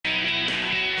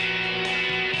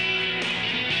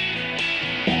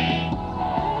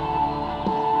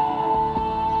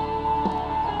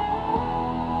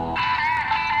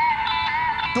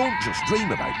just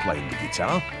dream about playing the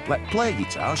guitar, let Play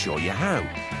Guitar show you how.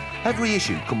 Every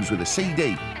issue comes with a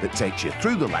CD that takes you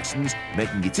through the lessons,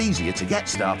 making it easier to get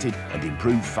started and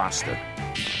improve faster.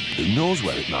 Who knows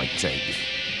where it might take you?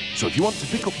 So if you want to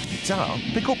pick up the guitar,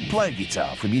 pick up Play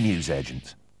Guitar from your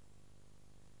newsagent.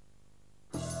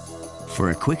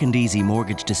 For a quick and easy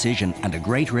mortgage decision and a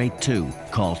great rate too,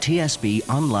 call TSB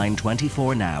Online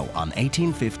 24 now on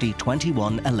 1850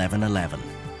 21 11 11.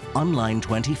 Online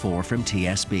 24 from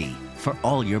TSB for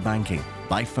all your banking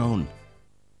by phone.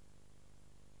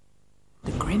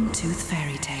 The Grim Tooth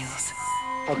Fairy Tales.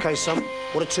 OK, son,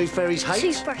 what do tooth fairies hate?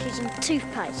 Toothbrushes and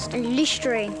toothpaste and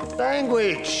Listerine.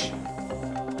 Language!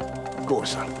 Go on,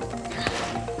 son.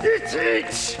 It's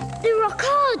it! They rock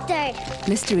hard, Dad.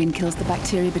 Listerine kills the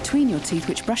bacteria between your teeth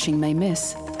which brushing may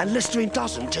miss. And Listerine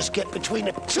doesn't just get between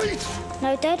the teeth.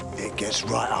 No, Dad? It gets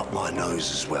right up my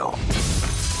nose as well.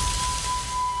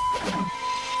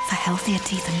 For healthier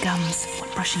teeth and gums,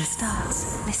 when brushing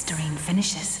starts, Listerine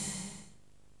finishes.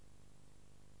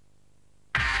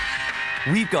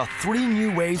 We've got 3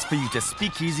 new ways for you to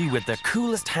speak easy with the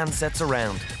coolest handsets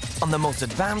around on the most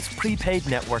advanced prepaid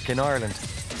network in Ireland.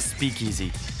 Speak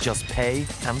Easy. Just pay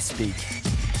and speak.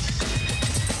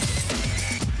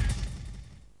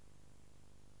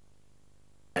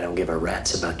 I don't give a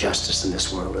rat's about justice in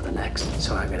this world or the next.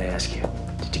 So I'm gonna ask you,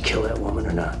 did you kill that woman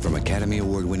or not? From Academy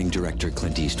Award-winning director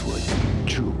Clint Eastwood.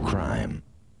 True crime.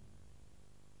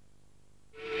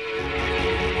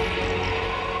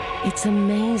 It's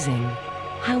amazing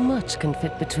how much can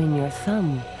fit between your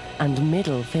thumb and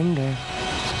middle finger.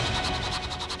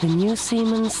 The new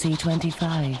Siemens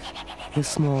C25, the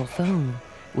small phone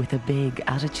with a big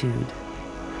attitude.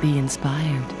 Be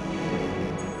inspired.